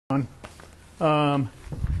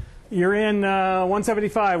You're in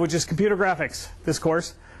 175, which is computer graphics, this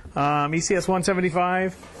course. ECS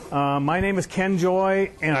 175. My name is Ken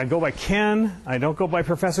Joy, and I go by Ken. I don't go by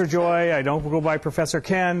Professor Joy. I don't go by Professor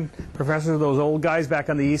Ken. Professor, those old guys back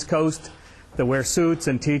on the East Coast that wear suits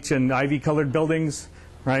and teach in ivy-colored buildings,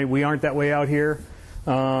 right? We aren't that way out here.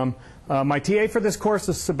 My TA for this course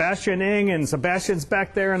is Sebastian Ng, and Sebastian's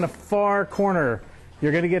back there in the far corner.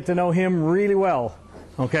 You're going to get to know him really well,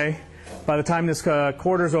 okay, by the time this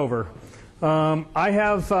quarter's over. I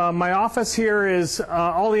have my office here is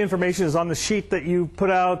all the information is on the sheet that you put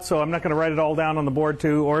out, so I'm not going to write it all down on the board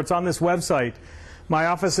too, or it's on this website. My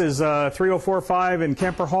office is 3045 in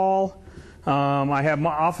Kemper Hall. I have my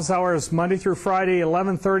office hours Monday through Friday,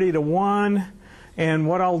 11:30 to 1. And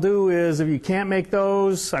what I'll do is, if you can't make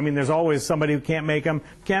those, I mean, there's always somebody who can't make them.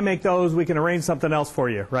 Can't make those, we can arrange something else for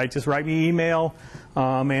you, right? Just write me an email,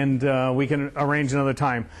 and we can arrange another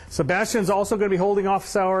time. Sebastian's also going to be holding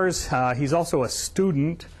office hours. He's also a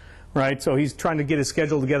student, right? So he's trying to get his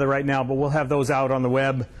schedule together right now, but we'll have those out on the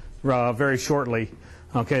web very shortly.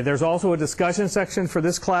 Okay, there's also a discussion section for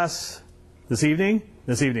this class this evening,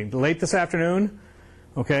 late this afternoon.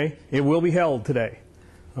 Okay, it will be held today.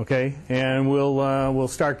 Okay, and we'll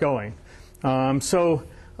start going. Sebastian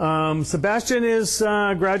is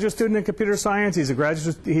a graduate student in computer science. He's a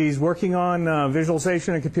graduate. He's working on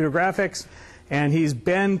visualization and computer graphics, and he's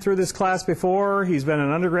been through this class before. He's been an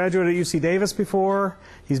undergraduate at UC Davis before.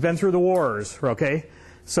 He's been through the wars. Okay,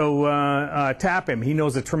 so tap him. He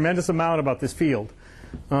knows a tremendous amount about this field.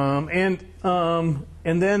 And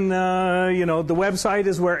then you know, the website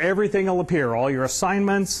is where everything will appear. All your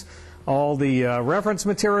assignments, all the reference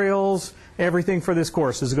materials, everything for this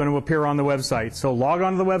course is going to appear on the website. So log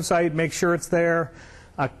on to the website, make sure it's there.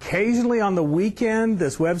 Occasionally on the weekend,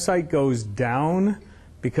 this website goes down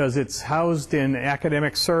because it's housed in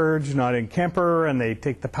Academic Surge, not in Kemper, and they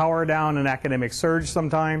take the power down in Academic Surge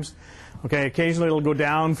sometimes. Okay, occasionally it'll go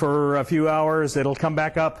down for a few hours. It'll come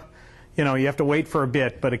back up. You know, you have to wait for a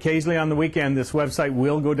bit, but occasionally on the weekend, this website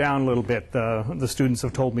will go down a little bit. The students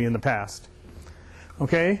have told me in the past.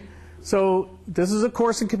 Okay. So this is a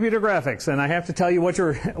course in computer graphics, and I have to tell you what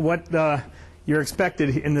you're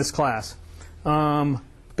expected in this class.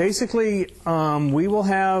 Basically, we will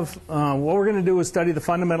have what we're going to do is study the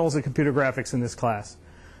fundamentals of computer graphics in this class,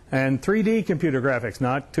 and 3D computer graphics,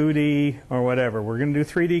 not 2D or whatever. We're going to do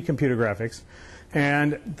 3D computer graphics,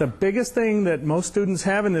 and the biggest thing that most students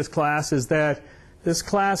have in this class is that this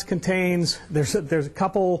class contains there's a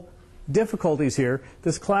couple difficulties here.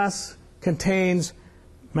 This class contains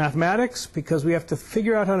mathematics, because we have to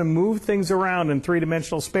figure out how to move things around in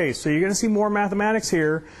three-dimensional space. So you're going to see more mathematics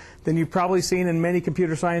here than you've probably seen in many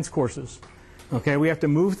computer science courses. Okay, we have to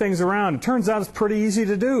move things around. It turns out it's pretty easy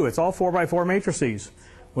to do. It's all 4x4 matrices,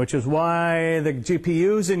 which is why the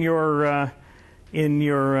GPUs in your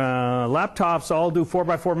laptops all do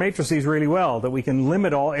 4x4 matrices really well, that we can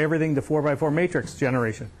limit everything to 4x4 matrix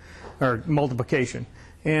generation or multiplication.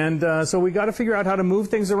 And so we got to figure out how to move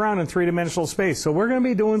things around in three-dimensional space. So we're going to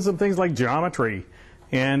be doing some things like geometry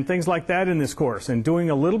and things like that in this course, and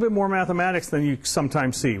doing a little bit more mathematics than you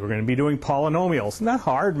sometimes see. We're going to be doing polynomials, not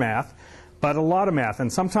hard math, but a lot of math.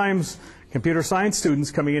 And sometimes computer science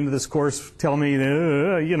students coming into this course tell me,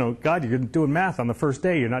 you know, God, you're doing math on the first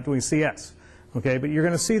day. You're not doing CS. Okay, but you're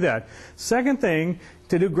going to see that. Second thing,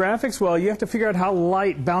 to do graphics well, you have to figure out how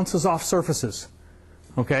light bounces off surfaces.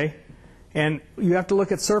 Okay? And you have to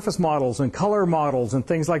look at surface models and color models and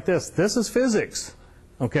things like this. This is physics,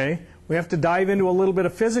 okay? We have to dive into a little bit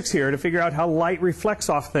of physics here to figure out how light reflects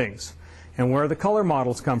off things and where the color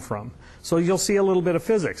models come from. So you'll see a little bit of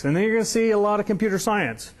physics. And then you're going to see a lot of computer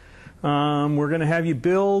science. We're going to have you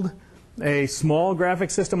build a small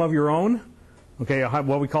graphic system of your own, okay,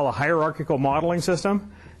 what we call a hierarchical modeling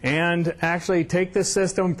system, and actually take this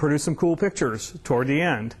system, produce some cool pictures toward the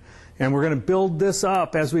end. And we're going to build this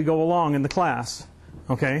up as we go along in the class.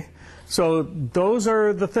 Okay, so those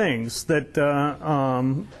are the things that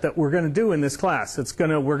that we're going to do in this class.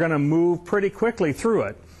 We're going to move pretty quickly through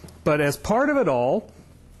it. But as part of it all,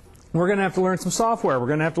 we're going to have to learn some software. We're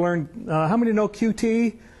going to have to learn. How many know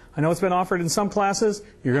Qt? I know it's been offered in some classes.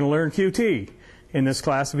 You're going to learn Qt in this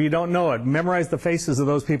class. If you don't know it, memorize the faces of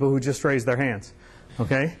those people who just raised their hands.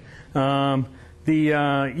 Okay.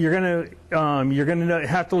 You're going to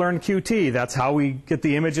have to learn Qt. That's how we get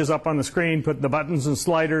the images up on the screen, put the buttons and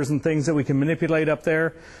sliders and things that we can manipulate up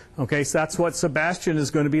there. Okay, so that's what Sebastian is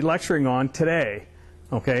going to be lecturing on today.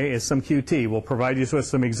 Okay, is some Qt. We'll provide you with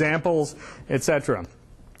some examples, etc.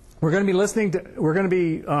 We're going to be learning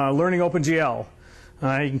OpenGL.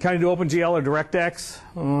 You can kind of do OpenGL or DirectX.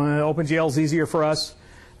 OpenGL is easier for us.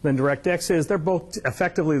 than DirectX is. They're both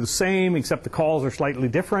effectively the same, except the calls are slightly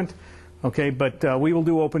different. Okay, but we will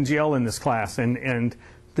do OpenGL in this class. And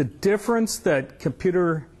the difference that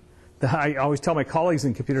I always tell my colleagues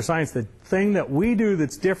in computer science, the thing that we do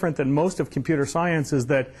that's different than most of computer science is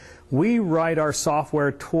that we write our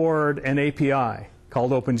software toward an API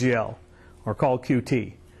called OpenGL or called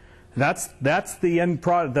Qt. That's the end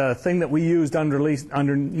product, the thing that we used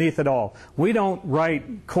underneath it all. We don't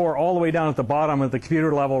write core all the way down at the bottom at the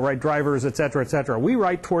computer level, write drivers, et cetera, et cetera. We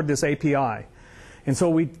write toward this API. And so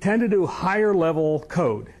we tend to do higher level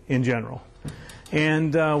code in general.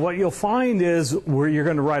 And what you'll find is you're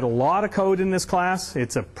going to write a lot of code in this class.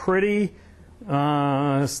 It's a pretty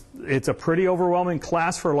overwhelming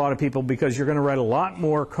class for a lot of people because you're going to write a lot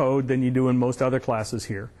more code than you do in most other classes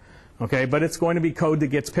here. Okay, but it's going to be code that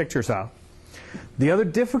gets pictures out. The other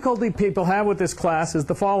difficulty people have with this class is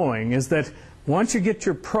the following, is that once you get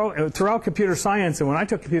your throughout computer science, and when I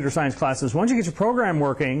took computer science classes, once you get your program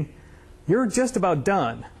working, you're just about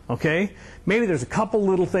done. Okay, maybe there's a couple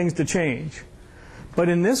little things to change. But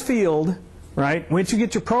in this field, right, once you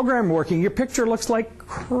get your program working, your picture looks like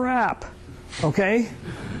crap. Okay?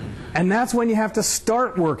 And that's when you have to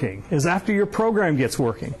start working, is after your program gets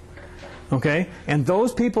working. Okay? And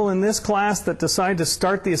those people in this class that decide to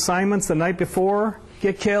start the assignments the night before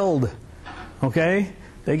get killed. Okay?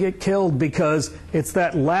 They get killed because it's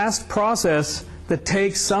that last process that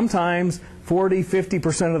takes sometimes 40,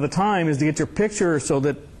 50% of the time is to get your picture so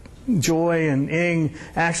that Joy and Ing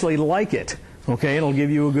actually like it. Okay? It'll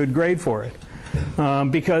give you a good grade for it.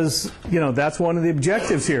 Because, that's one of the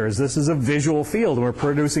objectives here, is this is a visual field. We're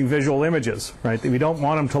producing visual images, right? We don't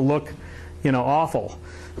want them to look, awful.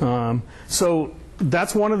 So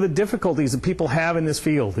that's one of the difficulties that people have in this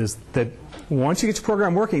field, is that once you get your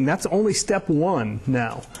program working, that's only step one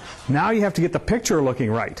now. Now you have to get the picture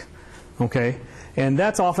looking right, okay? And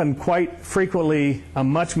that's often quite frequently a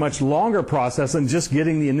much, much longer process than just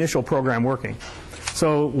getting the initial program working.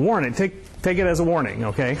 So warn it, take it as a warning,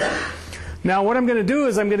 okay? Now what I'm going to do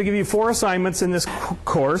is I'm going to give you 4 assignments in this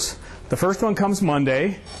course. The first one comes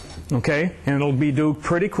Monday. Okay, and it'll be due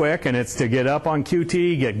pretty quick, and it's to get up on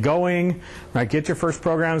Qt, get going, right? Get your first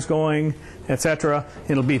programs going, etc.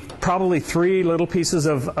 It'll be probably 3 little pieces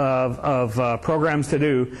of programs to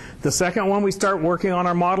do. The second one, we start working on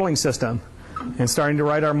our modeling system and starting to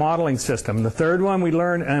write our modeling system. The third one, we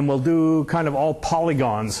learn, and we'll do kind of all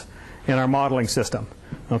polygons in our modeling system.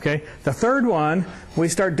 Okay, the third one, we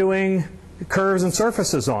start doing curves and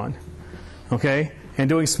surfaces on. Okay. And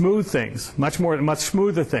doing smooth things, much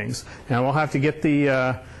smoother things. And we'll have to get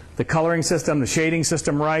the coloring system, the shading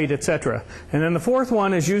system right, etc. And then the fourth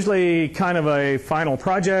one is usually kind of a final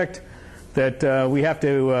project that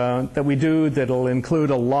we do that'll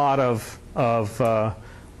include a lot of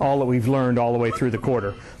all that we've learned all the way through the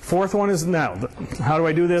quarter. Fourth one is now. How do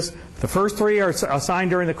I do this? The first 3 are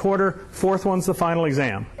assigned during the quarter. Fourth one's the final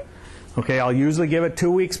exam. Okay, I'll usually give it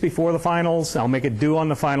 2 weeks before the finals. I'll make it due on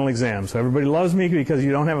the final exam. So everybody loves me because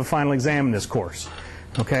you don't have a final exam in this course.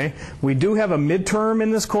 Okay, we do have a midterm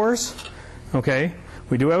in this course. Okay,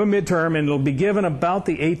 we do have a midterm, and it'll be given about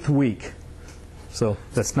the 8th week. So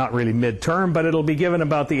that's not really midterm, but it'll be given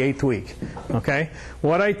about the 8th week. Okay,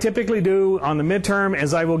 what I typically do on the midterm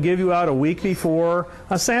is I will give you out a week before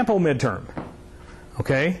a sample midterm.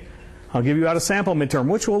 Okay, I'll give you out a sample midterm,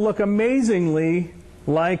 which will look amazingly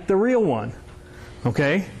like the real one,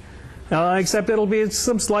 okay? Except it'll be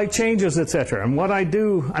some slight changes, etc. And what I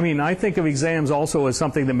do, I think of exams also as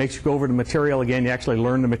something that makes you go over the material again. You actually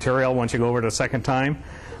learn the material once you go over it a second time,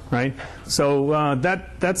 right? So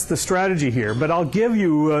that's the strategy here. But I'll give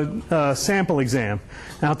you a sample exam.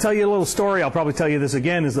 And I'll tell you a little story. I'll probably tell you this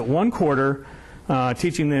again, is that one quarter,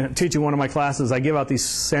 teaching one of my classes, I give out these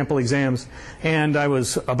sample exams, and I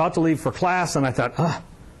was about to leave for class, and I thought,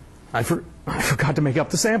 I forgot to make up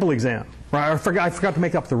the sample exam. Right? I forgot to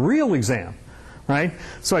make up the real exam. Right?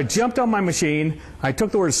 So I jumped on my machine. I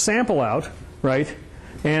took the word sample out, right,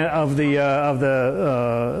 and of the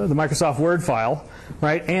Microsoft Word file,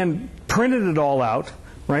 right, and printed it all out,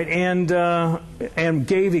 right, and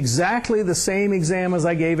gave exactly the same exam as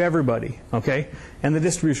I gave everybody. Okay, and the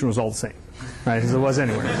distribution was all the same. Right, as it was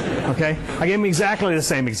anywhere. Okay, I gave them exactly the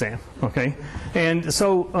same exam. Okay, and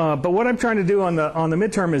so, but what I'm trying to do on the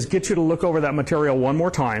midterm is get you to look over that material one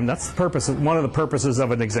more time. That's the purpose, one of the purposes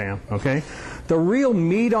of an exam. Okay, the real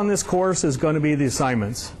meat on this course is going to be the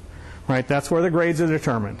assignments. Right, that's where the grades are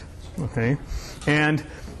determined. Okay, and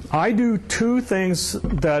I do 2 things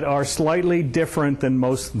that are slightly different than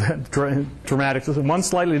most dramatic. One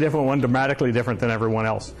slightly different, one dramatically different than everyone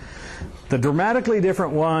else. The dramatically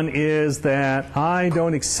different one is that I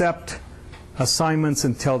don't accept assignments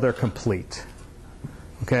until they're complete.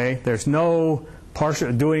 Okay? There's no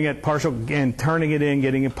doing it partial and turning it in,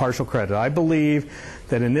 getting it partial credit. I believe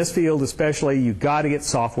that in this field especially, you've got to get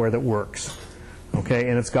software that works. Okay?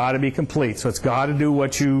 And it's got to be complete. So it's got to do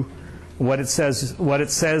what it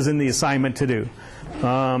says in the assignment to do.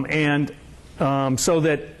 So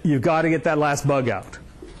that you've got to get that last bug out,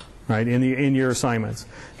 right, in your assignments.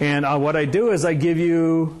 And what I do is I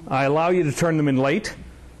allow you to turn them in late,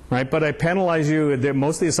 right, but I penalize you.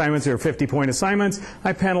 Most of the assignments are 50-point assignments.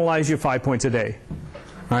 I penalize you 5 points a day,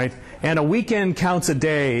 right? And a weekend counts a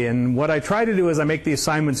day. And what I try to do is I make the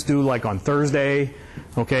assignments due like on Thursday,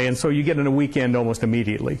 okay, and so you get in a weekend almost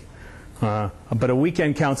immediately. But a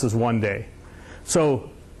weekend counts as 1 day. So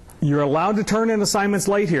you're allowed to turn in assignments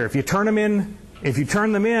late here. If you turn them in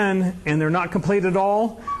and they're not complete at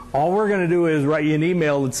all we're going to do is write you an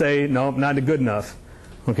email and say, no, not good enough.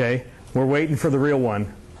 Okay? We're waiting for the real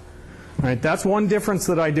one. All right? That's one difference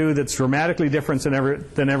that I do that's dramatically different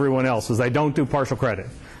than everyone else, is I don't do partial credit.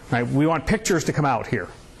 Right? We want pictures to come out here.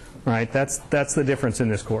 Right? That's the difference in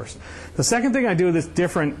this course. The second thing I do that's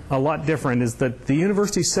different, a lot different, is that the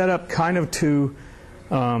university set up kind of to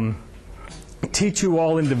teach you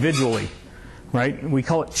all individually. Right? We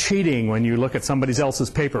call it cheating when you look at somebody else's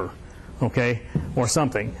paper, okay, or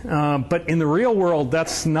something. But in the real world,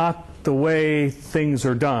 that's not the way things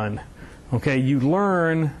are done. Okay? You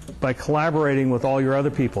learn by collaborating with all your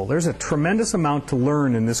other people. There's a tremendous amount to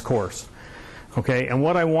learn in this course. Okay? And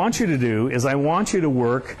what I want you to do is I want you to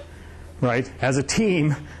work, right, as a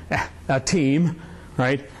team,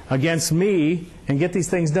 right, against me and get these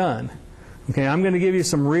things done. Okay? I'm going to give you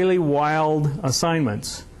some really wild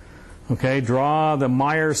assignments. Okay, draw the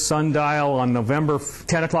Myers sundial on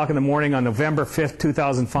 10 o'clock in the morning on November 5th,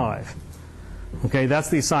 2005. Okay, that's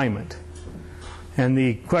the assignment. And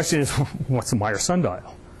the question is, what's the Myers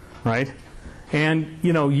sundial, right? And,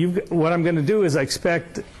 you know, what I'm going to do is I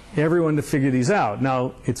expect everyone to figure these out.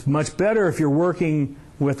 Now, it's much better if you're working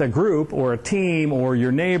with a group or a team or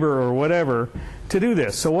your neighbor or whatever to do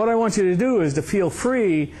this. So what I want you to do is to feel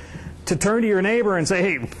free to turn to your neighbor and say,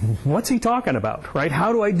 hey, what's he talking about, right?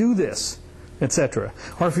 How do I do this, etc.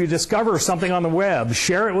 Or if you discover something on the web,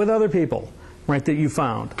 share it with other people, right, that you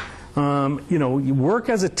found. You know, you work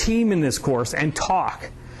as a team in this course and talk.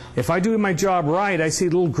 If I do my job right, I see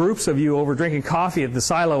little groups of you over drinking coffee at the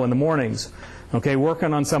silo in the mornings, okay,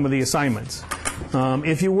 working on some of the assignments.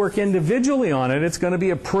 If you work individually on it, it's going to be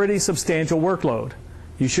a pretty substantial workload.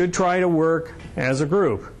 You should try to work as a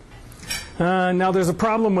group. Now, there's a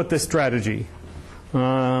problem with this strategy.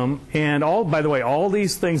 And by the way, all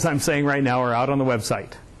these things I'm saying right now are out on the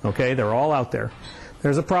website. Okay? They're all out there.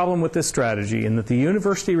 There's a problem with this strategy in that the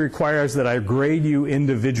university requires that I grade you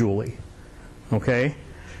individually. Okay?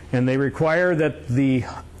 And they require that the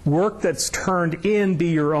work that's turned in be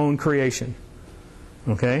your own creation.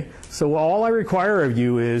 Okay? So all I require of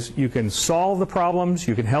you is you can solve the problems,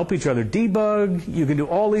 you can help each other debug, you can do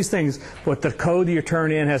all these things, but the code you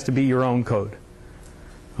turn in has to be your own code.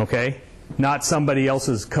 Okay? Not somebody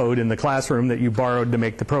else's code in the classroom that you borrowed to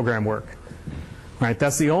make the program work. Right?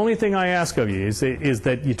 That's the only thing I ask of you, is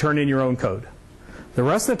that you turn in your own code. The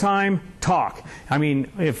rest of the time, talk. I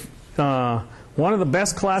mean, if one of the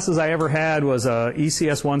best classes I ever had was a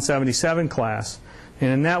ECS 177 class.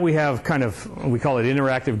 And in that we have we call it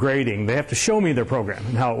interactive grading. They have to show me their program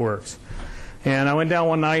and how it works. And I went down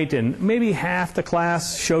one night and maybe half the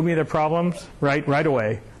class showed me their problems right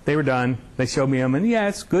away. They were done. They showed me them and yeah,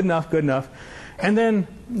 it's good enough, good enough. And then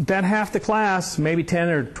that half the class, maybe 10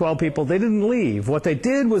 or 12 people, they didn't leave. What they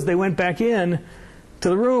did was they went back in to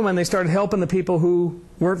the room and they started helping the people who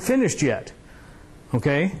weren't finished yet.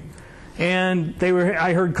 Okay? And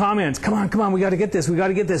I heard comments, come on, we got to get this, we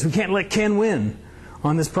can't let Ken win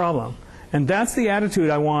on this problem. And that's the attitude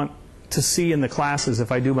I want to see in the classes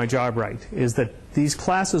if I do my job right, is that these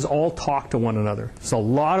classes all talk to one another. It's a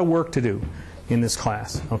lot of work to do in this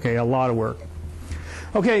class, okay, a lot of work.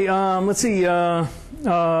 Okay, let's see,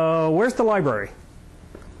 where's the library?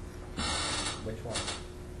 Which one?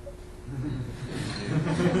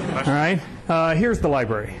 All right, here's the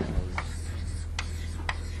library.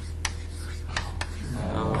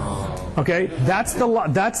 Okay, that's the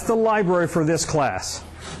library for this class.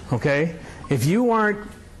 Okay, if you aren't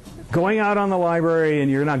going out on the library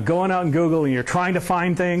and you're not going out in Google and you're trying to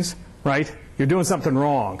find things, right, you're doing something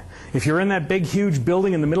wrong. If you're in that big, huge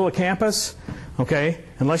building in the middle of campus, okay,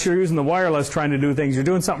 unless you're using the wireless trying to do things, you're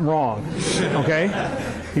doing something wrong. Okay,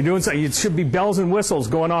 you're doing something. It should be bells and whistles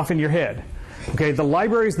going off in your head. Okay, the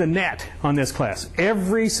library is the net on this class.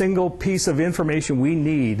 Every single piece of information we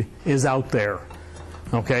need is out there.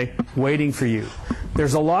 okay, waiting for you.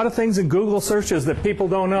 There's a lot of things in Google searches that people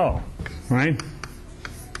don't know, right?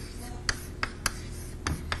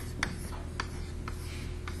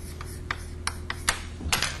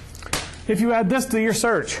 If you add this to your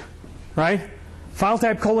search, right, file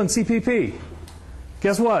type :CPP,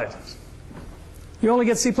 guess what? You only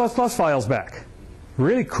get C++ files back.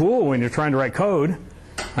 Really cool when you're trying to write code.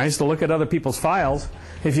 I used to look at other people's files.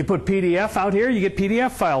 If you put PDF out here, you get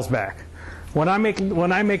PDF files back. When I make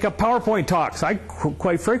up PowerPoint talks, I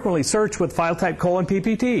quite frequently search with file type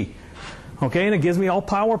 :PPT, okay, and it gives me all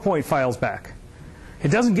PowerPoint files back. It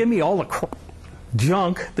doesn't give me all the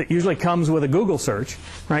junk that usually comes with a Google search,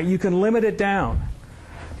 right? You can limit it down.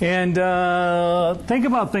 And think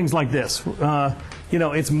about things like this. You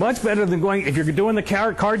know, it's much better than going, if you're doing the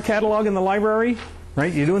card catalog in the library,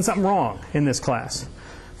 right, you're doing something wrong in this class.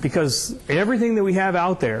 Because everything that we have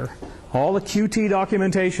out there, all the Qt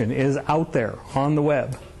documentation is out there on the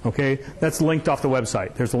web. Okay, that's linked off the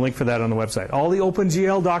website. There's a link for that on the website. All the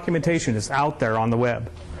OpenGL documentation is out there on the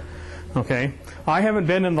web. Okay, I haven't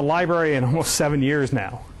been in the library in almost 7 years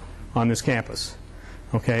now on this campus.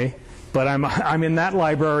 Okay, but I'm in that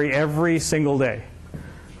library every single day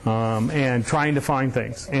and trying to find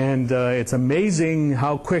things. And it's amazing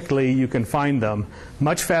how quickly you can find them,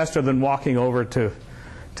 much faster than walking over to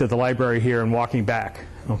the library here and walking back.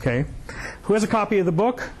 Okay, who has a copy of the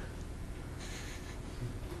book?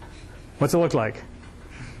 What's it look like?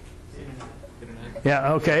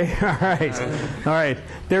 Yeah, okay, all right. All right.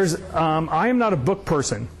 I am not a book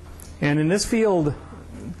person, and in this field,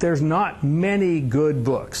 there's not many good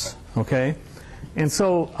books, okay? And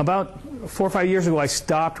so about 4 or 5 years ago, I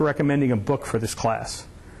stopped recommending a book for this class.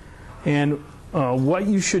 And what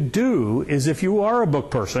you should do is, if you are a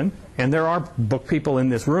book person, and there are book people in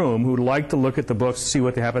this room who like to look at the books to see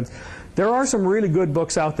what happens, there are some really good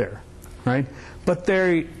books out there, right? But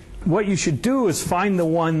what you should do is find the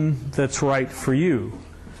one that's right for you,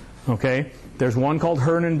 okay? There's one called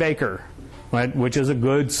Hearn and Baker, right, which is a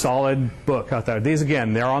good, solid book out there. These,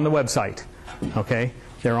 again, they're on the website, okay?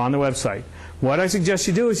 They're on the website. What I suggest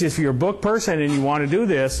you do is, if you're a book person and you want to do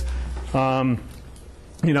this,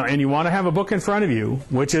 you know, and you want to have a book in front of you,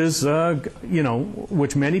 which is, you know,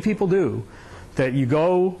 which many people do, that you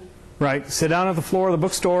go, right, sit down at the floor of the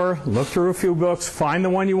bookstore, look through a few books, find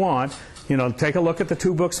the one you want. You know, take a look at the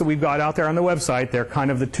 2 books that we've got out there on the website. They're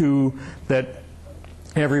kind of the 2 that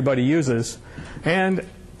everybody uses. And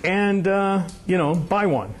you know, buy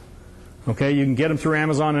one. Okay, you can get them through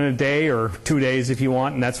Amazon in a day or 2 days if you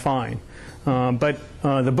want, and that's fine. But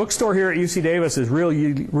the bookstore here at UC Davis is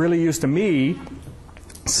really used to me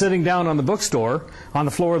sitting down on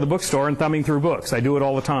the floor of the bookstore and thumbing through books. I do it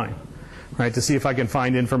all the time, right, to see if I can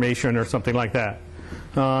find information or something like that.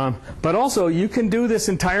 But also, you can do this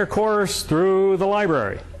entire course through the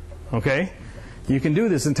library, okay? You can do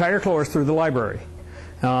this entire course through the library.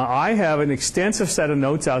 I have an extensive set of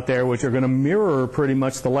notes out there which are going to mirror pretty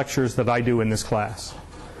much the lectures that I do in this class,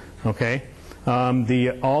 okay?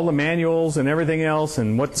 All the manuals and everything else,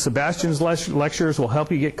 and what Sebastian's lectures will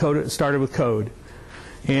help you get started with code.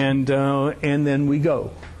 And then we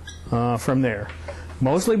go from there.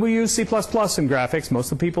 Mostly we use C++ in graphics.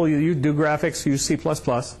 Most of the people you do graphics use C++.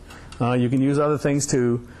 You can use other things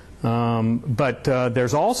too. But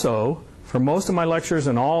there's also, for most of my lectures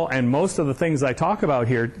and most of the things I talk about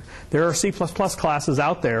here, there are C++ classes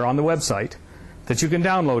out there on the website that you can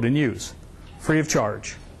download and use, free of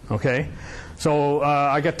charge. Okay? So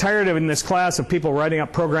I got tired of in this class of people writing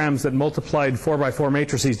up programs that multiplied 4x4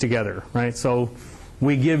 matrices together, right? So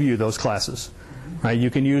we give you those classes, right? You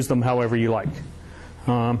can use them however you like.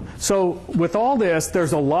 So with all this,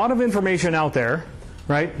 there's a lot of information out there,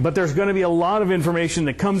 right? But there's going to be a lot of information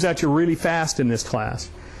that comes at you really fast in this class.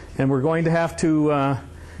 And we're going to have to,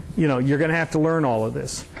 you know, you're going to have to learn all of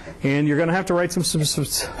this. And you're going to have to write some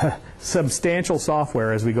substantial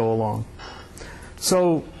software as we go along.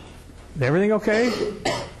 So, everything okay?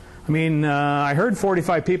 I mean, I heard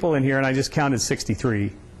 45 people in here, and I just counted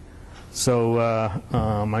 63. So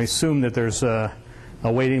I assume that there's a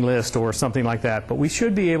waiting list or something like that. But we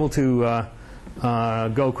should be able to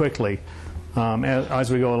go quickly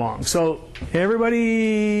as we go along. So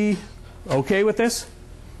everybody okay with this?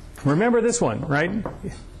 Remember this one, right?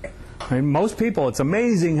 I mean, most people, it's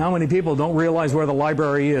amazing how many people don't realize where the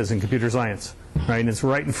library is in computer science, right? And it's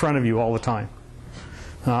right in front of you all the time.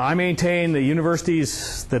 I maintain the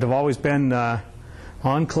universities that have always been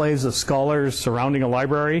enclaves of scholars surrounding a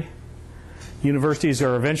library. Universities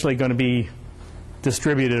are eventually going to be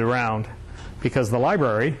distributed around because the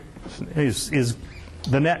library is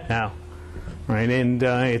the net now, right? And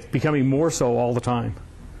it's becoming more so all the time.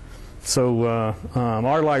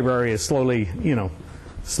 our library is slowly,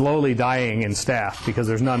 slowly dying in staff because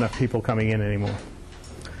there's not enough people coming in anymore.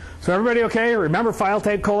 So everybody okay? Remember file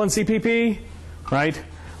type CPP, right?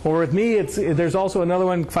 Or with me, there's also another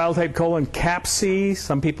one, file type CAPC.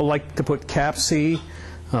 Some people like to put CAPC.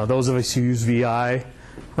 Those of us who use VI,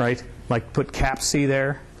 right, like to put CAPC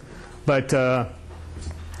there. But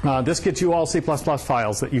this gets you all C++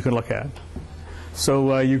 files that you can look at.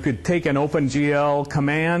 So you could take an OpenGL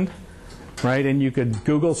command, right, and you could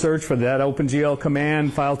Google search for that OpenGL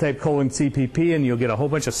command, file type CPP, and you'll get a whole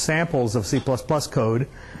bunch of samples of C++ code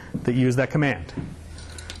that use that command.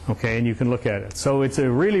 Okay, and you can look at it. So it's a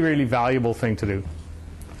really, really valuable thing to do.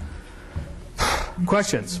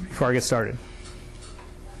 Questions before I get started?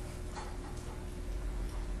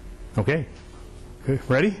 Okay. Good.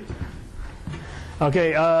 Ready?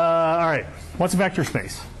 Okay, all right. What's a vector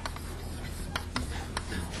space?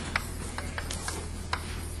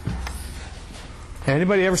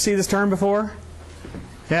 Anybody ever see this term before?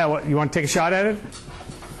 Yeah, what, you want to take a shot at it?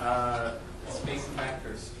 Space of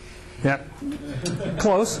vectors. Yeah.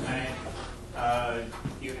 Close.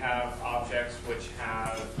 You have objects which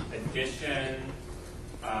have addition,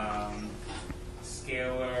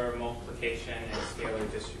 scalar multiplication, and scalar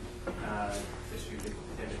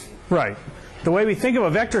distributivity. Right. The way we think of a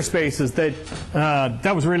vector space is that,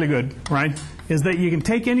 that was really good, right? Is that you can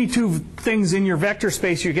take any two things in your vector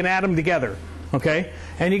space, you can add them together, okay?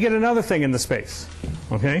 And you get another thing in the space,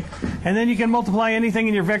 okay? And then you can multiply anything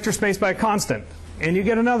in your vector space by a constant, and you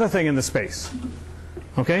get another thing in the space,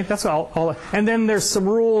 okay? That's all. And then there's some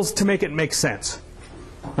rules to make it make sense,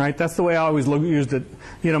 right? That's the way I always used it.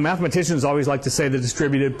 You know, mathematicians always like to say the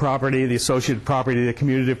distributed property, the associated property, the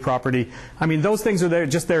commutative property. I mean, those things are there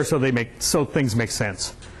just there so things make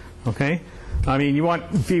sense. Okay? I mean, you want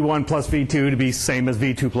V1 plus V2 to be same as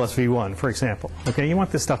V2 plus V1, for example. Okay? You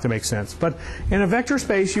want this stuff to make sense. But in a vector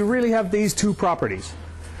space, you really have these two properties,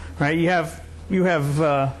 right? You have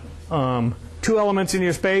two elements in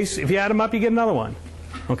your space. If you add them up, you get another one.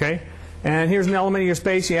 Okay? And here's an element in your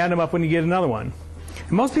space. You add them up when you get another one.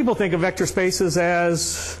 Most people think of vector spaces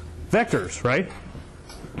as vectors, right?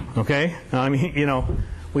 Okay? I mean, you know,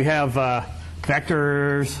 we have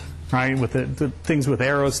vectors, right, with the things with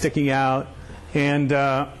arrows sticking out. And, you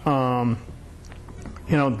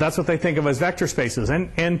know, that's what they think of as vector spaces.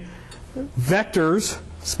 And vectors,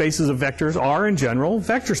 spaces of vectors, are in general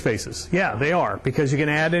vector spaces. Yeah, they are, because you can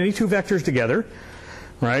add any two vectors together,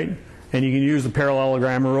 right? And you can use the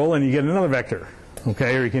parallelogram rule and you get another vector.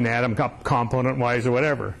 Okay, or you can add them component-wise or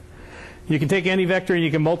whatever. You can take any vector and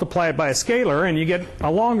you can multiply it by a scalar and you get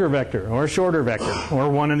a longer vector or a shorter vector or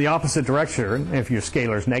one in the opposite direction if your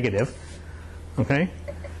scalar is negative. Okay?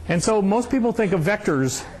 And so most people think of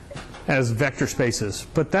vectors as vector spaces,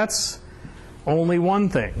 but that's only one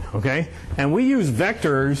thing. Okay? And we use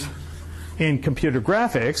vectors in computer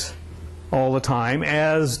graphics all the time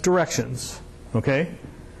as directions. Okay?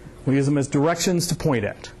 We use them as directions to point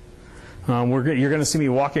at. You're going to see me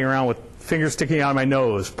walking around with fingers sticking out of my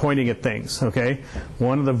nose, pointing at things, okay?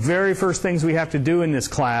 One of the very first things we have to do in this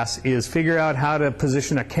class is figure out how to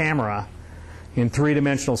position a camera in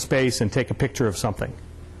three-dimensional space and take a picture of something,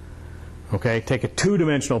 okay? Take a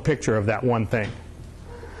two-dimensional picture of that one thing.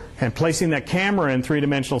 And placing that camera in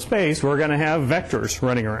three-dimensional space, we're going to have vectors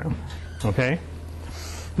running around, okay?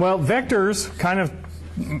 Well, vectors kind of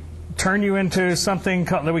turn you into something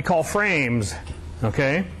that we call frames,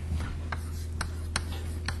 okay?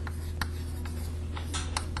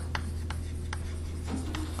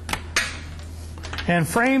 And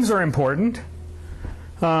frames are important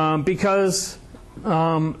because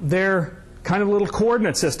they're kind of little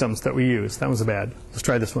coordinate systems that we use. That was bad. Let's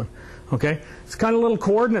try this one. Okay? It's kind of little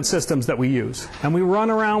coordinate systems that we use. And we run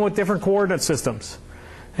around with different coordinate systems.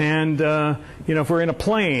 And you know, if we're in a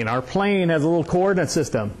plane, our plane has a little coordinate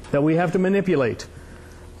system that we have to manipulate.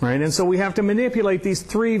 Right? And so we have to manipulate these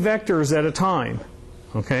three vectors at a time.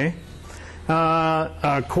 Okay?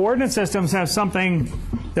 Coordinate systems have something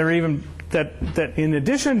that in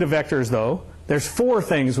addition to vectors, though, there's four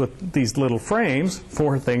things with these little frames.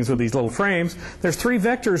 There's three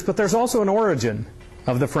vectors, but there's also an origin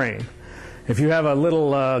of the frame. If you have a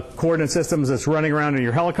little coordinate system that's running around in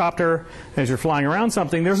your helicopter as you're flying around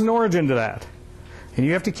something, there's an origin to that. And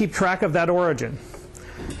you have to keep track of that origin.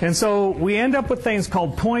 And so we end up with things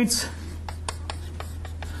called points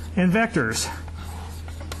and vectors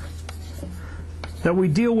that we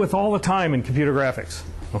deal with all the time in computer graphics.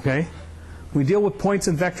 Okay? We deal with points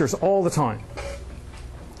and vectors all the time.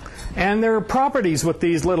 And there are properties with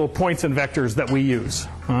these little points and vectors that we use.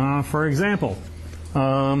 For example,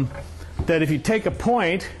 that if you take a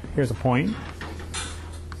point, here's a point,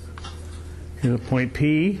 Here's a point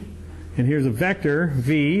P, and here's a vector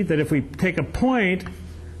V that if we take a point,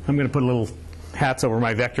 I'm going to put little hats over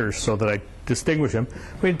my vectors so that I distinguish them.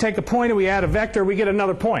 If we take a point and we add a vector, we get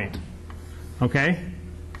another point. Okay?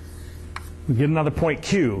 We get another point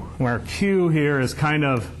Q, where Q here is kind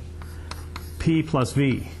of P plus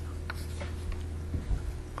V.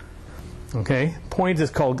 Okay? Point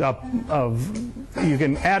is called you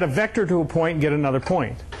can add a vector to a point and get another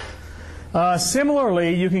point.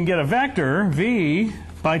 Similarly, you can get a vector, V,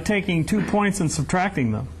 by taking 2 points and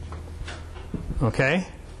subtracting them. Okay?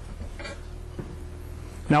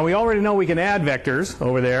 Now, we already know we can add vectors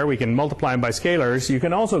over there. We can multiply them by scalars. You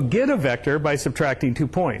can also get a vector by subtracting 2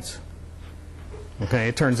 points. Okay,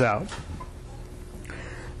 it turns out.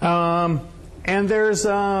 And there's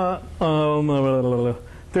one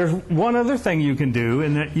other thing you can do,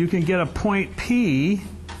 in that you can get a point P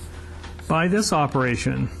by this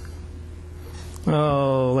operation.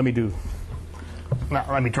 Oh, let me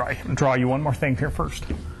draw you one more thing here first,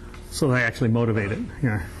 so that I actually motivate it.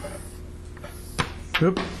 Here.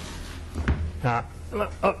 Oop. Let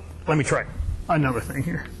me try another thing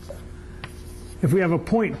here. If we have a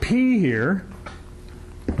point P here,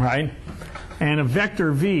 right, and a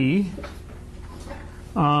vector V,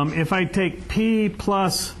 if I take P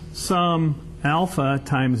plus some alpha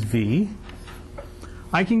times V,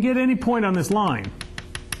 I can get any point on this line.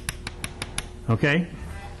 Okay?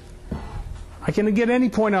 I can get any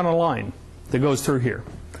point on a line that goes through here.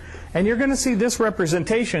 And you're going to see this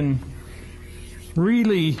representation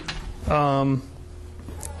really a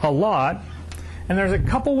lot. And there's a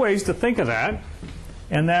couple ways to think of that.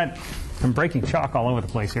 And that, I'm breaking chalk all over the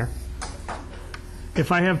place here.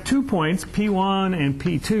 If I have 2 points, P1 and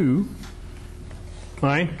P2,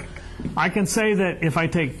 right, I can say that if I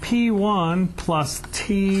take P1 plus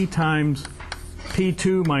T times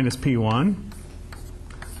P2 minus P1,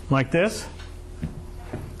 like this.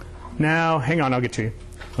 Now, hang on, I'll get to you.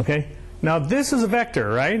 Okay? Now, this is a vector,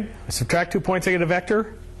 right? I subtract 2 points, I get a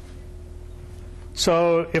vector.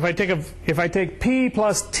 So if I take P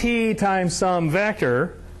plus T times some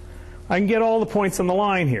vector, I can get all the points on the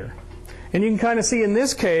line here. And you can kind of see in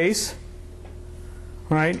this case,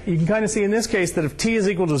 right? You can kind of see in this case that if T is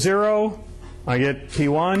equal to 0, I get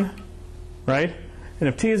P1, right? And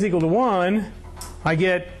if T is equal to 1, I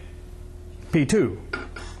get P2,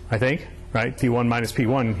 I think, right? P1 minus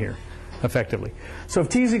P1 here, effectively. So if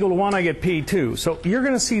T is equal to 1, I get P2. So you're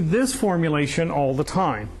going to see this formulation all the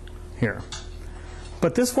time here.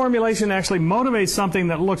 But this formulation actually motivates something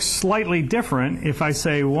that looks slightly different if I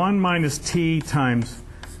say 1 minus T times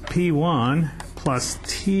P1 plus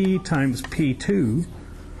T times P2.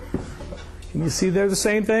 Can you see they're the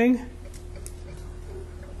same thing?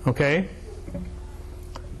 Okay.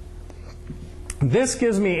 This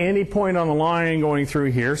gives me any point on the line going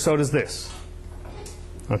through here, so does this.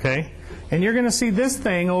 Okay? And you're going to see this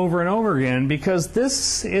thing over and over again because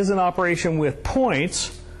this is an operation with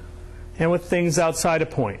points and with things outside of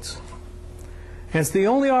points. And it's the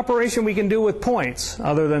only operation we can do with points,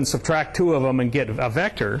 other than subtract 2 of them and get a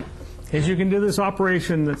vector, is you can do this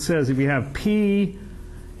operation that says if you have P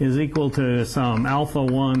is equal to some alpha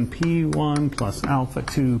 1 P1 plus alpha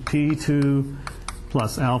 2 P2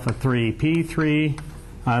 plus alpha 3 P3.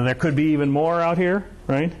 There could be even more out here,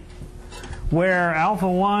 right? Where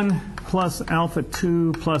alpha 1 plus alpha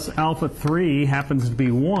 2 plus alpha 3 happens to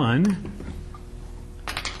be 1.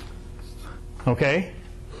 Okay?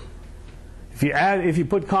 If you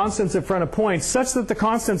put constants in front of points such that the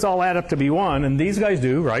constants all add up to be 1, and these guys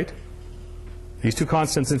do, right? These 2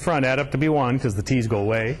 constants in front add up to be 1 because the t's go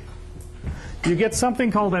away. You get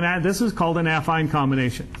something called this is called an affine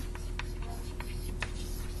combination.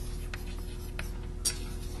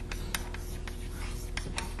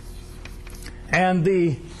 And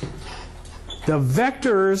the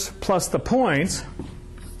vectors plus the points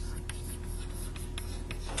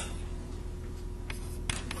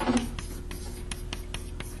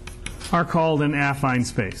are called an affine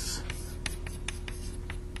space.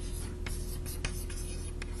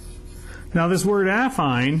 Now, this word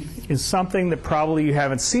affine is something that probably you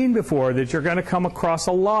haven't seen before, that you're going to come across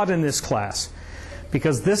a lot in this class,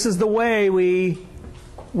 because this is the way we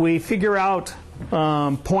figure out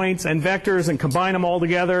points and vectors and combine them all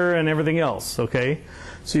together and everything else. Okay,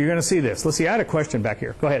 so you're going to see this. Let's see. I had a question back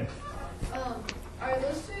here. Go ahead. Are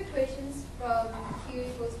those 2 equations from Q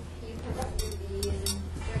equals P plus V and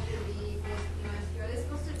vector V equals P minus Q, are they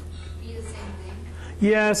supposed to be the same thing?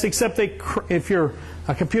 Yes, except if you're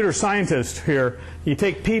a computer scientist here, you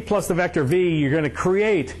take P plus the vector V, you're going to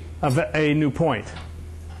create a new point.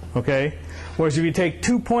 Okay? Whereas if you take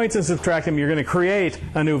 2 points and subtract them, you're going to create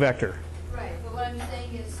a new vector. Right, but what I'm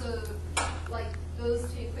saying is, so like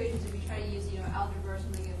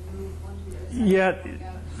Yeah,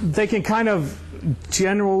 they can kind of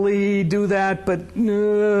generally do that, but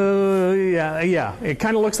yeah, it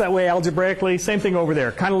kind of looks that way algebraically. Same thing over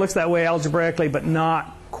there. Kind of looks that way algebraically, but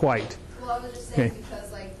not quite. Well, I was just saying Okay.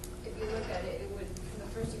 because, like, if you look at it, it would, in the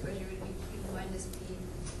first equation, it would be q minus p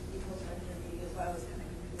equals vector b, is why I was kind of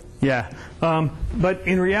confused. Yeah, but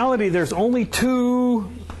in reality, there's only two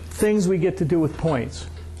things we get to do with points.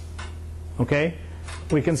 Okay,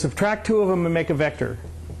 we can subtract two of them and make a vector.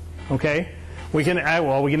 Okay, we can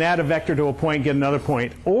add a vector to a point, get another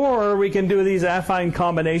point, or we can do these affine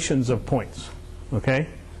combinations of points. Okay.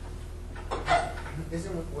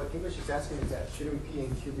 Isn't what English is asking is that shouldn't P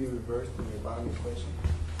and Q be reversed in your bottom equation?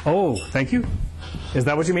 Oh, thank you. Is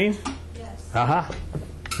that what you mean? Yes. Aha.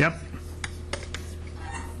 Yep.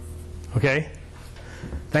 Okay.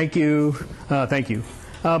 Thank you. Thank you.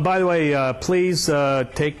 By the way, please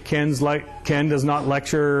take Ken's Ken does not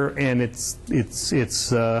lecture, and it's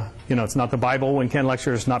not the Bible. When Ken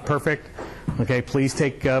lectures, it's not perfect. Okay. Please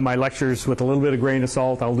take my lectures with a little bit of grain of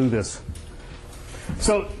salt. I'll do this.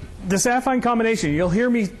 So this affine combination, you'll hear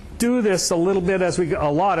me do this a lot as we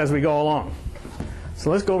go along.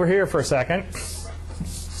 So let's go over here for a second.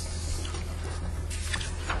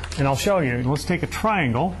 And I'll show you. Let's take a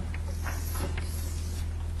triangle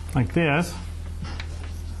like this.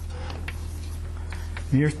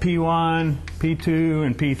 Here's P1, P2,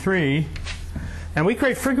 and P3. And we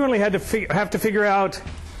quite frequently have to figure out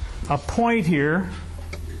a point here.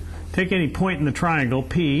 Take any point in the triangle,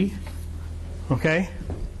 P. Okay?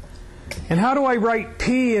 And how do I write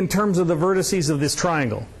P in terms of the vertices of this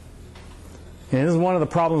triangle? And this is one of the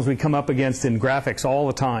problems we come up against in graphics all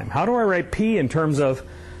the time. How do I write P in terms of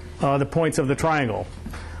the points of the triangle?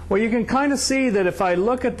 Well, you can kind of see that if I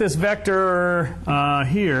look at this vector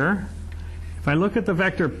here, if I look at the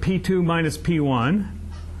vector P2 minus P1,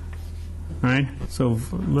 right? So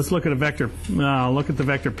let's look at a vector. Look at the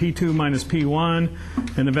vector P2 minus P1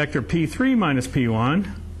 and the vector P3 minus P1,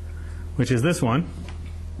 which is this one.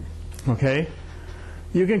 Okay?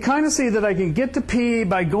 You can kind of see that I can get to P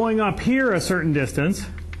by going up here a certain distance,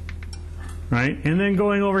 right? And then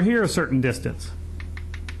going over here a certain distance.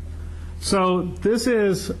 So this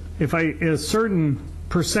is a certain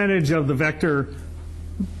percentage of the vector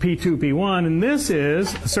P2, P1, and this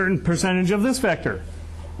is a certain percentage of this vector,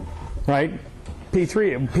 right?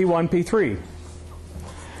 P3, P1, P3.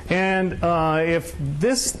 And if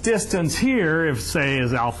this distance here, if say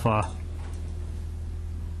is alpha,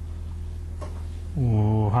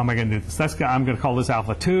 how am I going to do this? I'm going to call this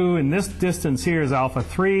alpha 2, and this distance here is alpha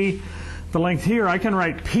 3. The length here, I can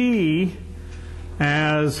write P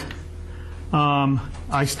as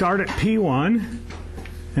I start at P1,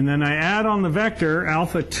 and then I add on the vector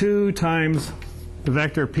alpha 2 times the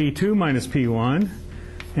vector P2 minus P1,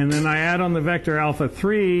 and then I add on the vector alpha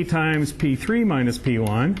 3 times P3 minus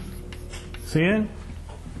P1. See it?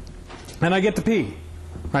 And I get to P.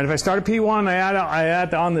 Right, if I start at P1, I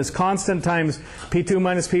add on this constant times P2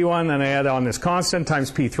 minus P1, then I add on this constant times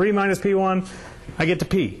P3 minus P1, I get to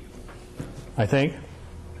P, I think.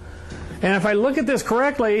 And if I look at this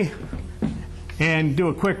correctly and do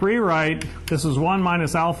a quick rewrite, this is 1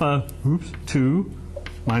 minus alpha 2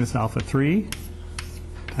 minus alpha 3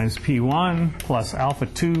 times P1 plus alpha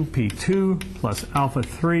 2 P2 plus alpha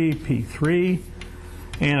 3 P3.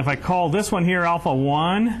 And if I call this one here alpha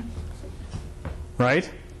 1, right?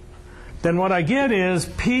 Then what I get is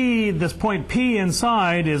P, this point P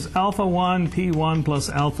inside is alpha 1 P1 plus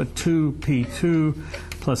alpha 2 P2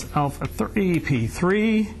 plus alpha 3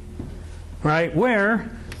 P3, right?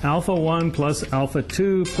 Where alpha 1 plus alpha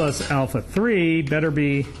 2 plus alpha 3 better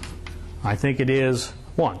be, I think it is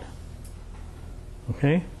 1.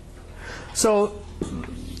 Okay? So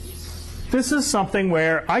this is something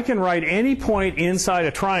where I can write any point inside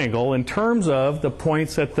a triangle in terms of the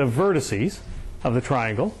points at the vertices of the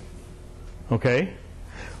triangle, okay,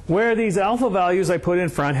 where these alpha values I put in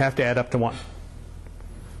front have to add up to 1.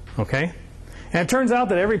 Okay? And it turns out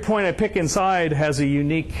that every point I pick inside has a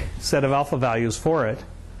unique set of alpha values for it.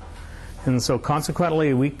 And so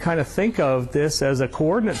consequently, we kind of think of this as a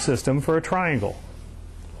coordinate system for a triangle.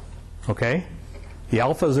 Okay? The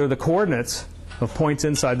alphas are the coordinates of points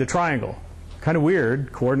inside the triangle. Kind of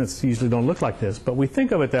weird. Coordinates usually don't look like this, but we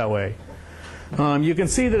think of it that way. You can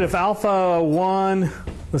see that if alpha 1,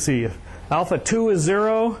 let's see, if alpha 2 is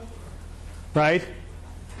 0, right?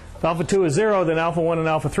 If alpha 2 is 0, then alpha 1 and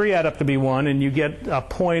alpha 3 add up to be 1, and you get a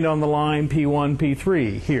point on the line P1,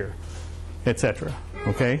 P3 here, etc.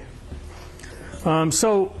 Okay?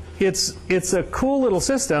 So it's a cool little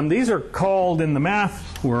system. These are called in the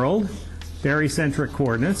math world barycentric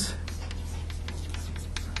coordinates.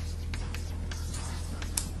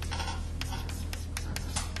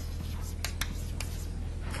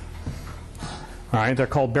 All right, they're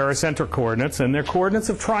called barycentric coordinates, and they're coordinates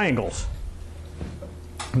of triangles.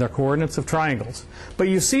 They're coordinates of triangles. But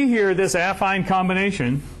you see here this affine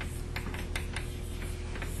combination.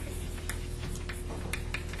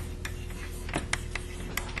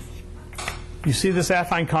 You see this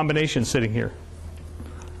affine combination sitting here.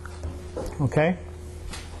 Okay?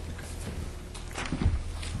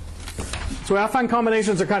 So affine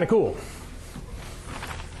combinations are kind of cool.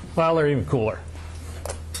 Well, they're even cooler.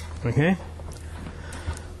 Okay?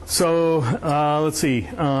 So let's see.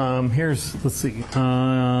 Let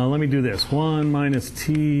me do this. 1 minus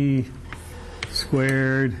t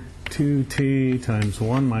squared 2t times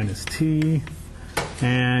 1 minus t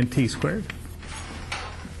and t squared.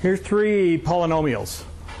 Here's 3 polynomials.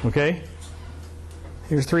 Okay?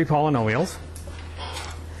 Here's 3 polynomials.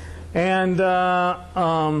 And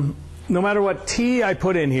no matter what t I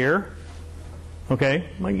put in here, okay,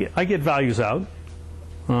 I get values out.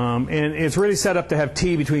 And it's really set up to have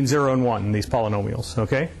t between 0 and 1 in these polynomials,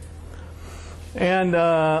 okay? And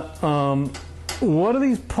what do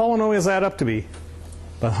these polynomials add up to be,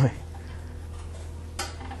 by the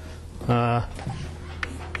way?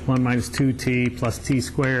 1 minus 2t plus t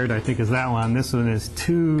squared, I think is that one. This one is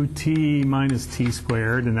 2t minus t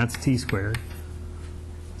squared, and that's t squared.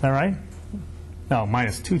 Is that right? No,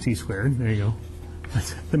 minus 2t squared. There you go.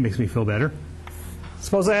 That makes me feel better.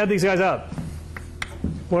 Suppose I add these guys up.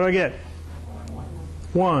 What do I get?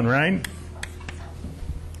 1, right?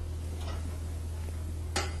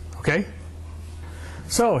 Okay.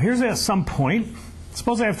 So here's at some point.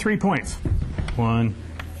 Suppose I have 3 points. 1,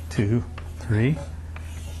 2, 3.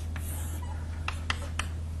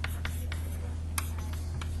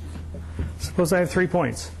 Suppose I have 3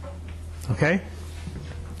 points. Okay?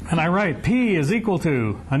 And I write P is equal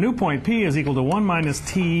to, a new point, P is equal to 1 minus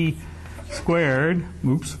t squared,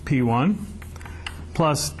 oops, P1,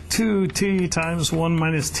 plus 2t times 1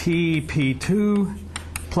 minus t P2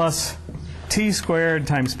 plus t squared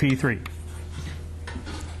times P3.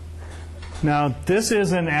 Now, this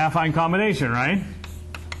is an affine combination, right?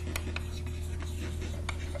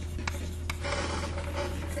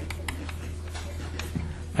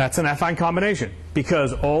 That's an affine combination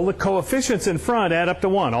because all the coefficients in front add up to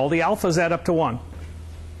 1. All the alphas add up to 1.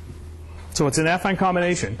 So it's an affine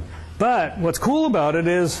combination. But what's cool about it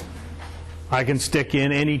is I can stick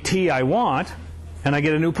in any t I want, and I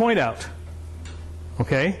get a new point out.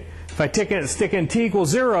 Okay? If I stick in t equals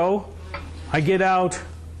 0, I get out,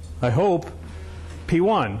 I hope,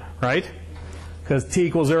 P1, right? Because t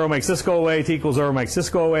equals 0 makes this go away, t equals 0 makes this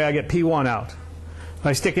go away, I get P1 out. If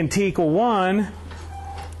I stick in t equal 1,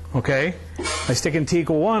 okay, I stick in t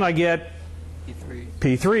equal 1, I get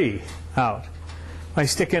P3 out. If I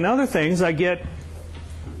stick in other things, I get,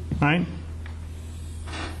 right,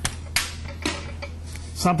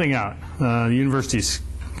 something out. The university's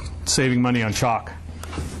saving money on chalk.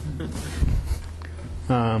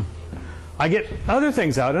 I get other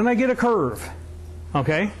things out, and I get a curve,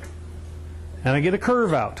 okay? And I get a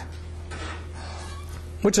curve out,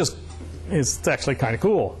 which is actually kind of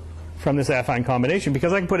cool from this affine combination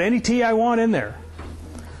because I can put any t I want in there,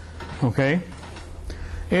 okay?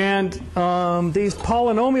 And these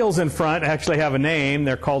polynomials in front actually have a name.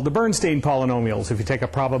 They're called the Bernstein polynomials. If you take a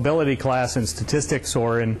probability class in statistics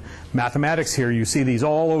or in mathematics here, you see these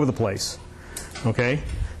all over the place, okay?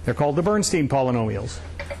 They're called the Bernstein polynomials.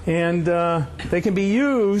 And they can be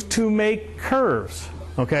used to make curves,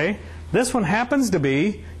 okay? This one happens to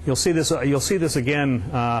be, you'll see this again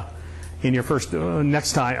in your first,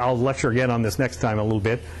 next time. I'll lecture again on this next time a little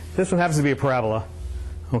bit. This one happens to be a parabola,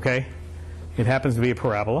 okay? It happens to be a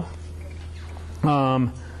parabola.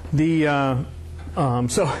 So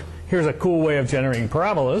here's a cool way of generating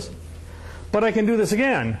parabolas. But I can do this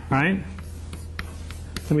again, right?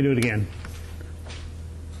 Let me do it again.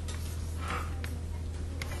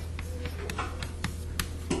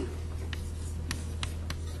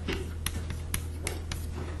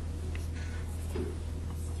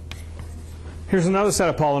 Here's another set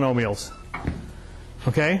of polynomials.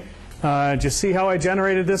 Okay? Just see how I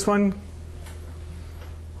generated this one?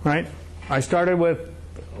 Right? I started with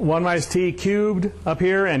 1 minus t cubed up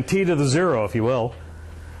here and t to the 0, if you will.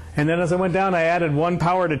 And then as I went down, I added 1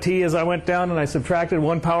 power to t as I went down, and I subtracted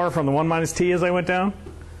 1 power from the 1 minus t as I went down.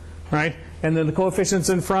 Right? And then the coefficients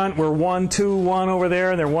in front were 1, 2, 1 over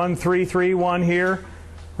there, and they're 1, 3, 3, 1 here.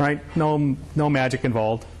 Right? No magic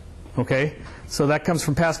involved. Okay? So that comes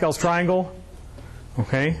from Pascal's triangle.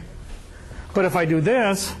 Okay? But if I do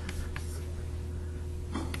this,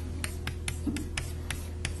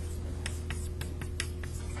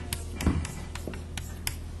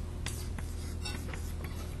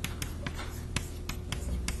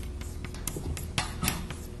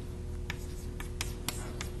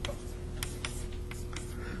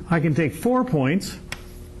 I can take 4 points,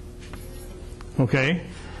 okay,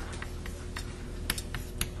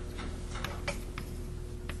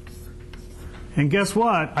 and guess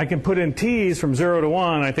what? I can put in t's from 0 to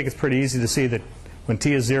 1. I think it's pretty easy to see that when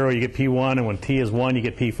t is 0, you get P1, and when t is 1, you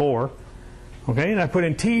get P4. Okay, and I put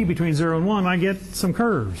in t between 0 and 1, I get some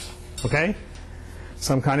curves. Okay,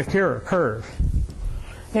 some kind of curve.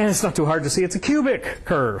 And it's not too hard to see. It's a cubic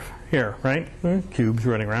curve here, right? Cubes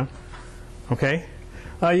running around. Okay,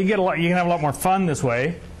 you can have a lot more fun this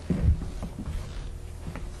way.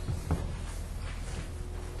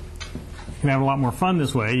 You can have a lot more fun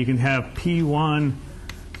this way. You can have P1,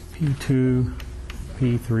 P2,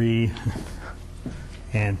 P3,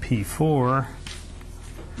 and P4,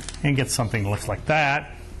 and get something that looks like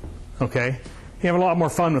that. Okay, you have a lot more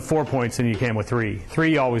fun with 4 points than you can with 3.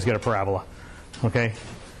 3, you always get a parabola. Okay,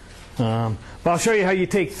 but I'll show you how you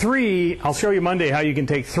take 3. I'll show you Monday how you can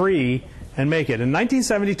take 3 and make it. In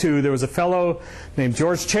 1972, there was a fellow named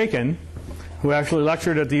George Chaikin who actually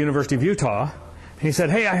lectured at the University of Utah. He said,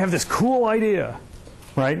 hey, I have this cool idea,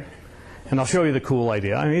 right? And I'll show you the cool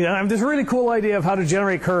idea. I mean, I have this really cool idea of how to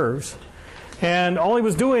generate curves. And all he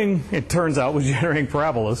was doing, it turns out, was generating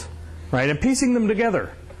parabolas, right? And piecing them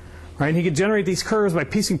together, right? He could generate these curves by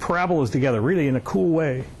piecing parabolas together, really in a cool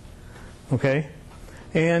way, okay?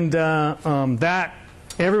 And that,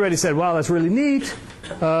 everybody said, wow, that's really neat.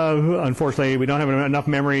 Unfortunately, we don't have enough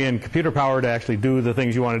memory and computer power to actually do the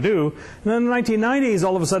things you want to do. And then in the 1990s,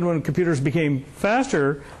 all of a sudden, when computers became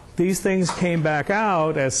faster, these things came back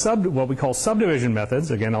out as what we call subdivision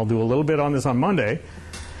methods. Again, I'll do a little bit on this on Monday.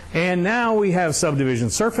 And now we have subdivision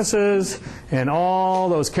surfaces and all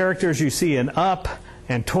those characters you see in Up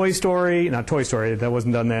and Toy Story. Not Toy Story, that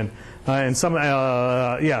wasn't done then. And some,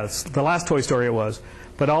 yeah, the last Toy Story it was.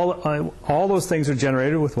 But all those things are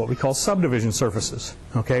generated with what we call subdivision surfaces,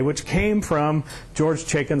 okay, which came from George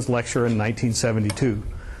Chaikin's lecture in 1972.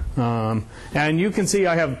 And you can see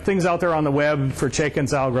I have things out there on the web for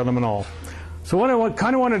Chaikin's algorithm and all. So what I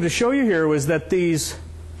kind of wanted to show you here was that these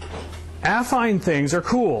affine things are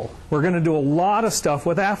cool. We're going to do a lot of stuff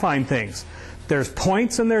with affine things. There's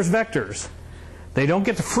points and there's vectors. They don't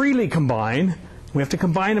get to freely combine. We have to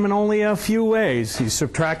combine them in only a few ways. You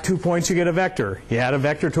subtract 2 points, you get a vector. You add a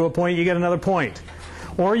vector to a point, you get another point.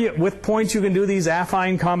 Or with points, you can do these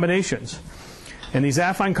affine combinations. And these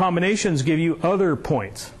affine combinations give you other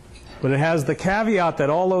points. But it has the caveat that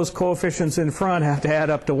all those coefficients in front have to add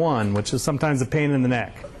up to 1, which is sometimes a pain in the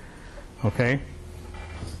neck. Okay?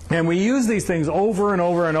 And we use these things over and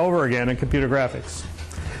over and over again in computer graphics.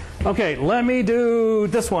 Okay, let me do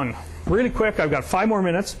this one really quick. I've got 5 more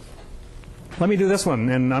minutes. Let me do this one,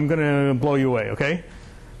 and I'm going to blow you away, okay?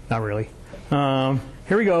 Not really.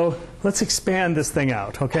 Here we go. Let's expand this thing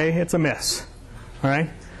out, okay? It's a mess, all right?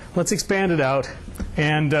 Let's expand it out,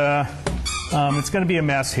 and it's going to be a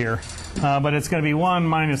mess here. But it's going to be 1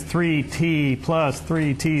 minus 3t plus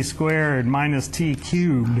 3t squared minus t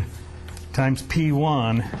cubed times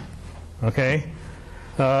P1, okay?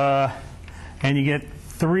 And you get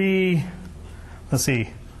 3, let's see,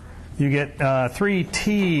 you get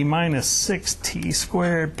 3t minus 6t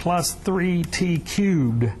squared plus 3t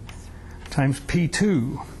cubed times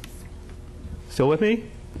P2. Still with me?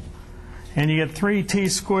 And you get 3t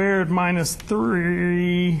squared minus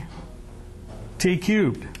 3t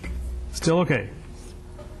cubed. Still okay.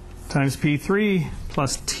 Times P3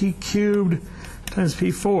 plus t cubed times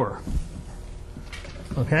P4.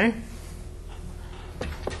 Okay?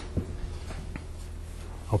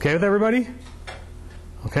 Okay with everybody?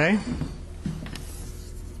 Okay?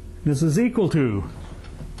 This is equal to,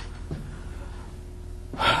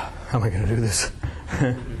 how am I going to do this?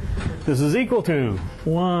 This is equal to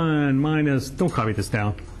 1 minus, don't copy this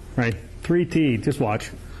down, right? 3t, just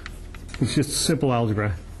watch. It's just simple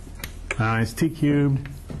algebra. It's t cubed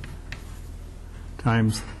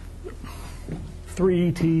times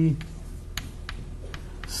 3t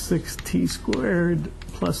 6t squared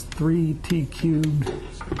plus 3t cubed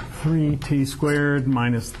 3t squared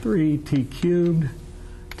minus 3t cubed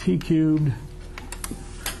t cubed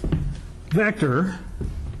vector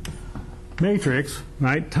matrix,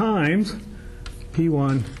 right, times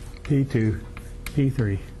P1, P2,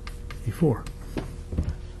 P3, P4.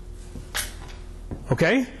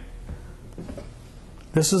 Okay?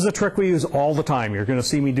 This is a trick we use all the time. You're going to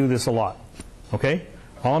see me do this a lot. Okay?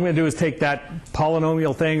 All I'm going to do is take that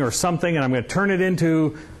polynomial thing or something, and I'm going to turn it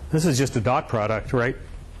into, this is just a dot product, right?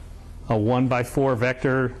 A 1 by 4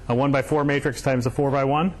 vector, a 1 by 4 matrix times a 4 by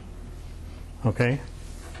 1. Okay?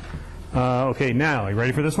 Okay, now, you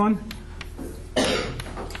ready for this one?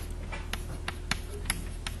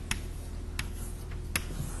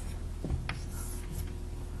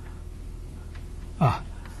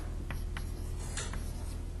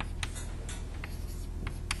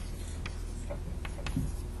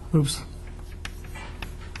 Oops.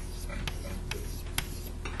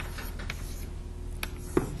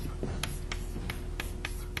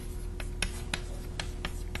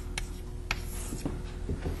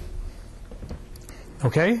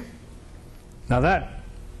 Okay? Now that,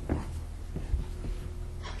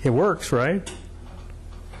 it works, right?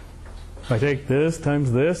 If I take this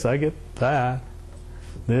times this, I get that.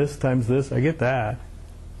 This times this, I get that.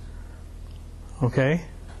 Okay?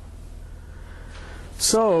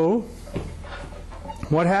 So,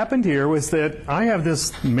 what happened here was that I have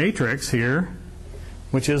this matrix here,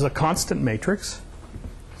 which is a constant matrix,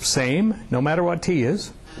 same, no matter what t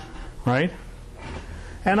is, right?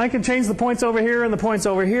 And I can change the points over here and the points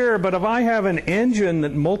over here, but if I have an engine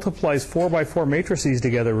that multiplies 4 by 4 matrices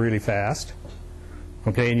together really fast,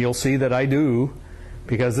 okay, and you'll see that I do,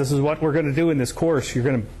 because this is what we're going to do in this course. You're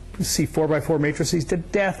going to see 4 by 4 matrices to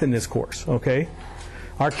death in this course, okay?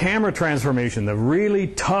 Our camera transformation, the really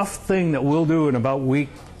tough thing that we'll do in about week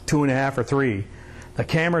 2.5 or 3, the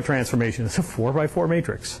camera transformation is a 4 by 4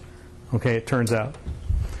 matrix, okay, it turns out.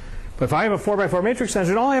 But if I have a 4 by 4 matrix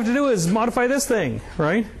engine, all I have to do is modify this thing,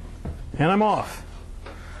 right? And I'm off.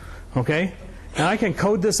 Okay? And I can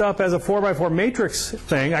code this up as a 4 by 4 matrix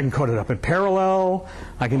thing. I can code it up in parallel.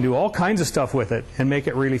 I can do all kinds of stuff with it and make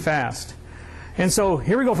it really fast. And so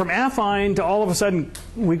here we go from affine to all of a sudden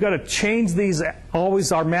we've got to change these,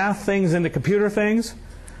 always our math things into computer things,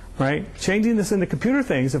 right? Changing this into computer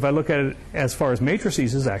things, if I look at it as far as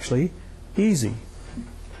matrices, is actually easy.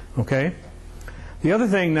 Okay? The other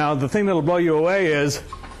thing now, the thing that'll blow you away is,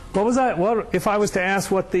 what was that? What if I was to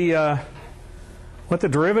ask what the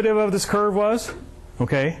derivative of this curve was?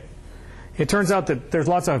 Okay, it turns out that there's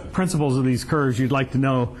lots of principles of these curves you'd like to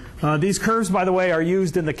know. These curves, by the way, are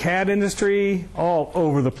used in the CAD industry all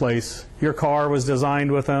over the place. Your car was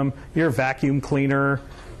designed with them. Your vacuum cleaner,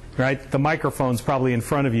 right? The microphones probably in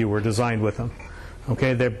front of you were designed with them.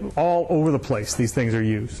 Okay, they're all over the place. These things are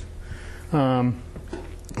used.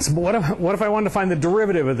 So what if I wanted to find the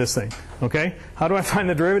derivative of this thing? Okay, how do I find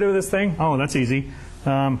the derivative of this thing? Oh, that's easy.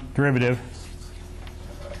 Derivative.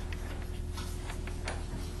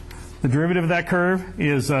 The derivative of that curve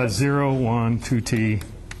is 0, 1, 2t,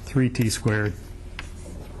 3t squared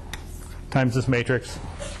times this matrix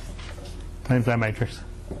times that matrix.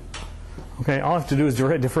 Okay, all I have to do is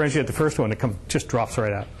differentiate the first one. It just drops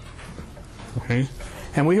right out. Okay.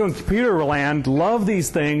 And we in computer land love these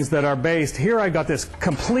things that are based. Here I've got this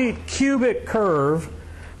complete cubic curve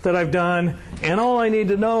that I've done, and all I need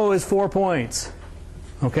to know is 4 points.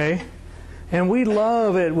 Okay? And we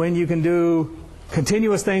love it when you can do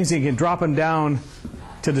continuous things and you can drop them down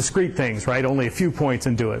to discrete things, right? Only a few points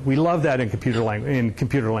and do it. We love that in computer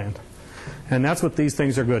land. And that's what these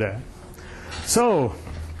things are good at. So,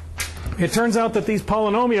 it turns out that these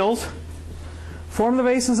polynomials form the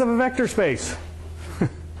basis of a vector space.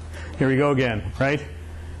 Here we go again, right?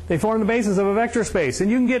 They form the basis of a vector space. And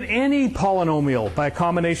you can get any polynomial by a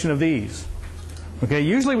combination of these. Okay,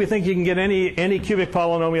 usually we think you can get any cubic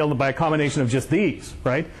polynomial by a combination of just these,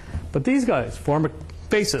 right? But these guys form a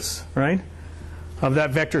basis, right, of that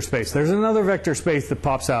vector space. There's another vector space that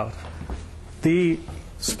pops out. The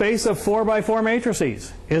space of 4 by 4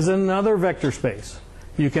 matrices is another vector space.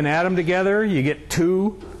 You can add them together, you get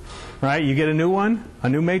 2. Right? You get a new one, a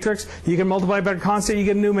new matrix. You can multiply by a constant, you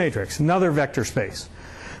get a new matrix, another vector space.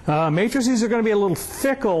 Matrices are going to be a little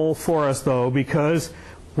fickle for us, though, because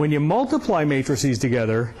when you multiply matrices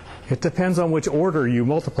together, it depends on which order you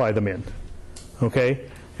multiply them in, okay,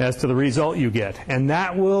 as to the result you get. And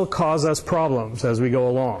that will cause us problems as we go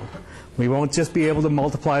along. We won't just be able to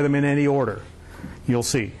multiply them in any order. You'll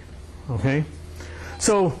see. Okay?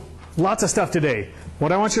 So, lots of stuff today.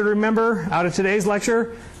 What I want you to remember out of today's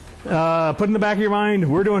lecture, put in the back of your mind,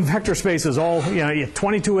 we're doing vector spaces all,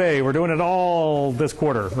 22A, we're doing it all this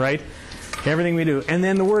quarter, right? Everything we do. And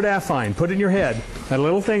then the word affine, put it in your head. That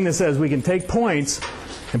little thing that says we can take points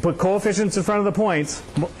and put coefficients in front of the points,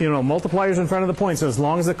 multipliers in front of the points. So as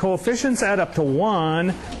long as the coefficients add up to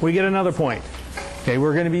 1, we get another point. Okay,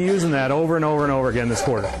 we're going to be using that over and over and over again this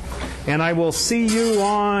quarter. And I will see you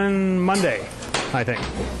on Monday, I think.